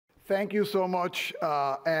Thank you so much,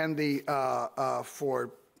 Andy,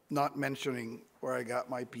 for not mentioning where I got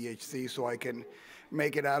my PhD so I can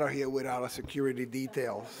make it out of here without a security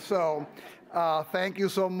detail. So thank you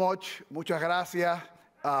so much. Muchas gracias.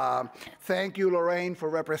 Thank you, Lorraine, for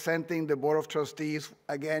representing the Board of Trustees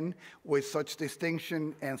again with such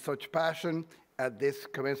distinction and such passion at this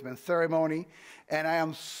commencement ceremony. And I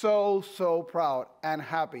am so, so proud and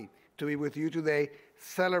happy to be with you today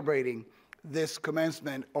celebrating this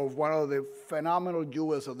commencement of one of the phenomenal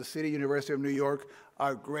jewels of the City University of New York,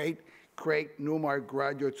 our great Craig Newmark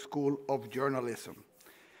Graduate School of Journalism.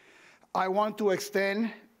 I want to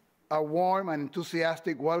extend a warm and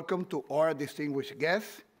enthusiastic welcome to our distinguished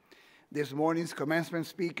guests. This morning's commencement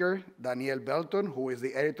speaker, Danielle Belton, who is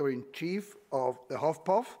the editor-in-chief of the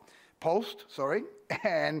Post,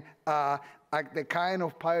 and the kind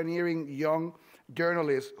of pioneering young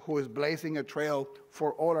journalist who is blazing a trail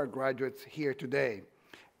for all our graduates here today.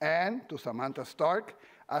 And to Samantha Stark,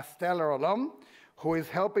 a stellar alum who is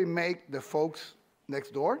helping make the folks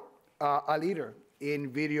next door a leader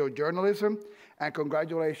in video journalism. And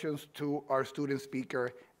congratulations to our student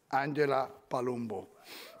speaker, Angela Palumbo.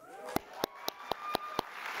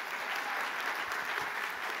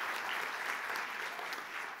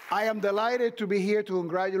 I am delighted to be here to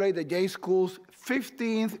congratulate the J School's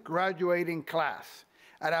 15th graduating class.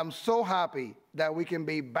 And I'm so happy that we can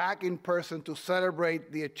be back in person to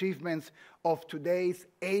celebrate the achievements of today's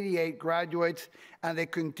 88 graduates and the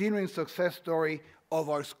continuing success story of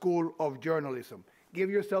our School of Journalism. Give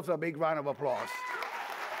yourselves a big round of applause.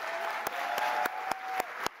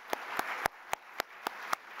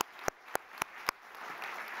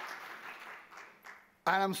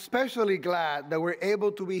 And I'm especially glad that we're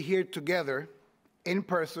able to be here together in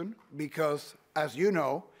person because, as you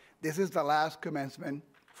know, this is the last commencement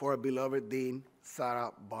for our beloved Dean,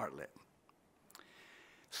 Sarah Bartlett.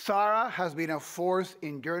 Sarah has been a force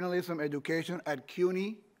in journalism education at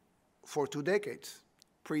CUNY for 2 decades,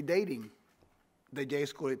 predating the J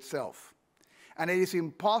School itself. And it is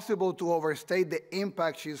impossible to overstate the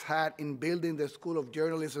impact she's had in building the School of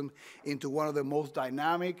Journalism into one of the most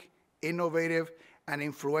dynamic, innovative, and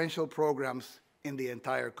influential programs in the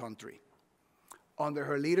entire country. Under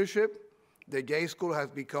her leadership, the J School has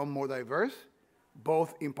become more diverse,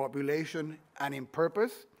 both in population and in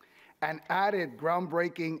purpose, and added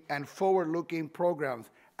groundbreaking and forward-looking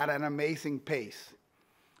programs at an amazing pace.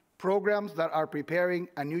 Programs that are preparing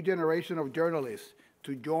a new generation of journalists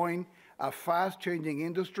to join a fast-changing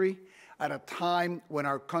industry at a time when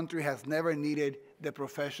our country has never needed the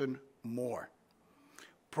profession more.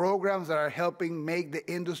 Programs that are helping make the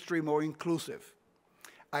industry more inclusive.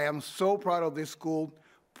 I am so proud of this school,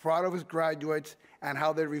 proud of its graduates, and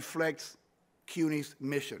how they reflect CUNY's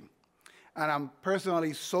mission. And I'm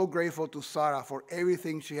personally so grateful to Sarah for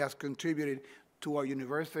everything she has contributed to our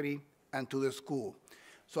university and to the school.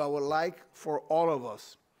 So I would like for all of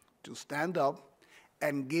us to stand up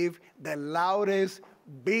and give the loudest,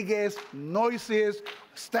 biggest, noisiest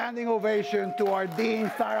standing ovation to our Dean,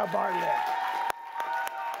 Sarah Bartlett.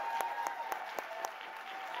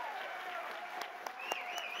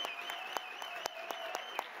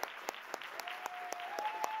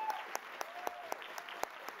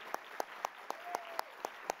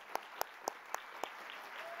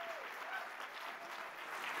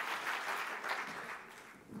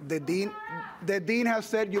 The dean has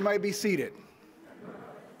said you might be seated.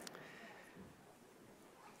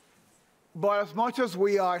 But as much as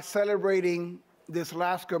we are celebrating this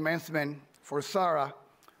last commencement for Sarah,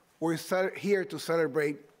 we're here to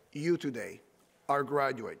celebrate you today, our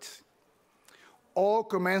graduates. All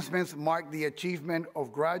commencements mark the achievement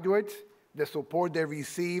of graduates, the support they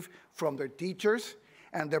receive from their teachers,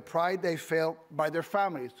 and the pride they felt by their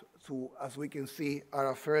families, who, as we can see,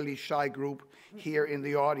 are a fairly shy group here in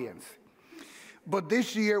the audience. But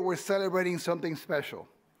this year, we're celebrating something special.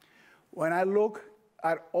 When I look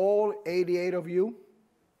at all 88 of you,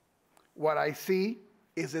 what I see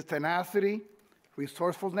is the tenacity,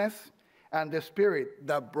 resourcefulness, and the spirit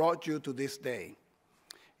that brought you to this day.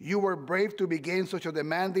 You were brave to begin such a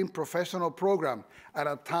demanding professional program at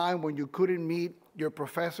a time when you couldn't meet your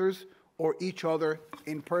professors or each other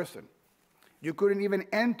in person. You couldn't even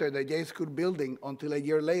enter the J School building until a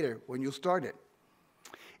year later when you started.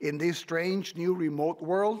 In this strange new remote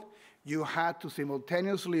world, you had to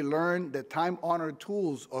simultaneously learn the time-honored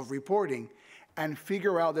tools of reporting and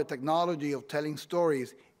figure out the technology of telling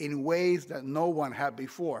stories in ways that no one had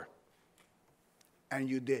before. And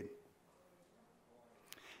you did.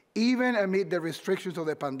 Even amid the restrictions of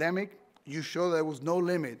the pandemic, you showed there was no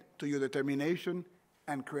limit to your determination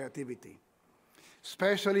and creativity.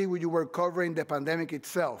 Especially when you were covering the pandemic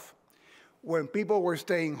itself, When people were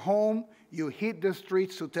staying home, you hit the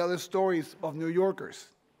streets to tell the stories of New Yorkers,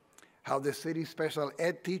 how the city's special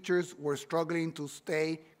ed teachers were struggling to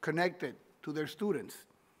stay connected to their students,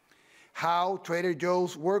 how Trader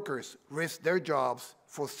Joe's workers risked their jobs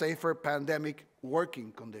for safer pandemic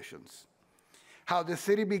working conditions, how the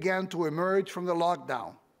city began to emerge from the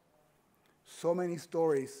lockdown. So many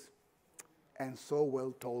stories, and so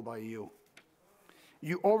well told by you.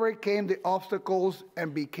 You overcame the obstacles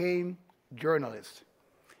and became journalists.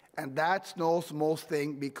 And that's no small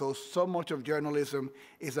thing, because so much of journalism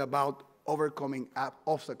is about overcoming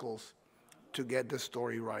obstacles to get the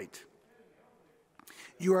story right.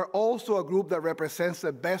 You are also a group that represents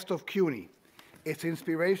the best of CUNY, its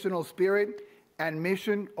inspirational spirit and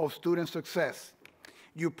mission of student success.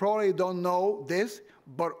 You probably don't know this,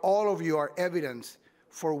 but all of you are evidence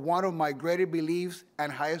for one of my greatest beliefs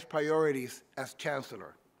and highest priorities as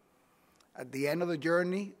chancellor. At the end of the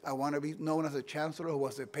journey, I want to be known as a chancellor who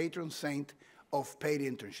was the patron saint of paid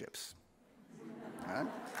internships. Right?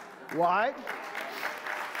 Why?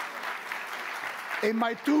 In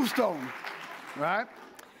my tombstone, right?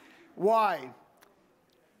 Why?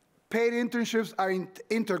 Paid internships are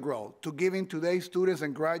integral to giving today's students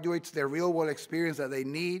and graduates the real-world experience that they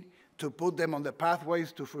need to put them on the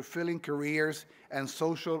pathways to fulfilling careers and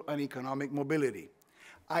social and economic mobility.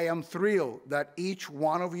 I am thrilled that each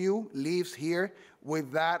one of you leaves here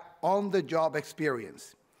with that on-the-job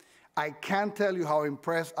experience. I can't tell you how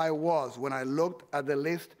impressed I was when I looked at the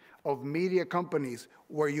list of media companies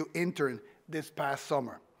where you interned this past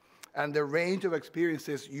summer, and the range of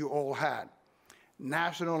experiences you all had.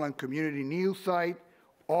 National and community news site,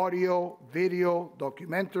 audio, video,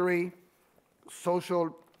 documentary,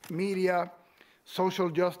 social media, social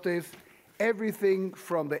justice, everything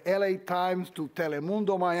from the LA Times to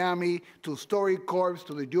Telemundo Miami to StoryCorps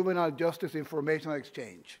to the Juvenile Justice Information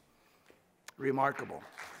Exchange. Remarkable.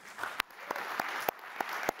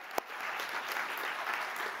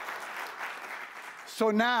 So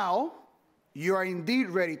now, you are indeed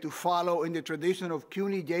ready to follow in the tradition of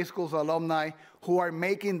CUNY J Schools alumni who are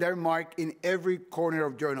making their mark in every corner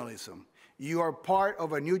of journalism. You are part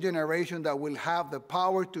of a new generation that will have the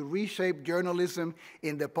power to reshape journalism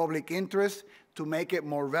in the public interest, to make it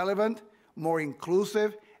more relevant, more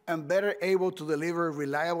inclusive, and better able to deliver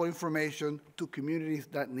reliable information to communities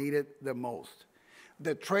that need it the most.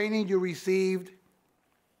 The training you received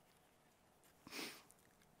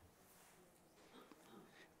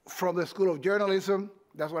from the School of Journalism,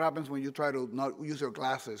 that's what happens when you try to not use your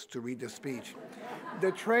glasses to read the speech.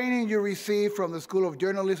 The training you received from the School of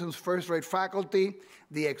Journalism's first-rate faculty,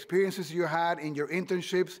 the experiences you had in your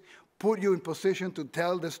internships, put you in position to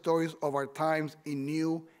tell the stories of our times in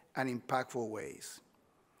new and impactful ways.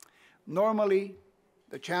 Normally,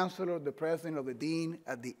 the chancellor, the president, or the dean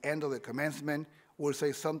at the end of the commencement will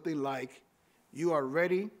say something like, "You are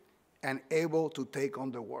ready and able to take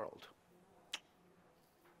on the world."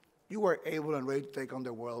 You are able and ready to take on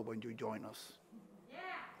the world when you join us. Yeah.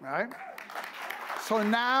 Right? So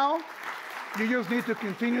now, you just need to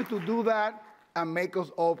continue to do that and make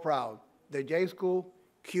us all proud. The J School,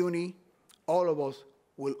 CUNY, all of us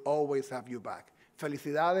will always have you back.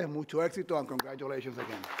 Felicidades, mucho éxito, and congratulations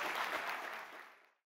again.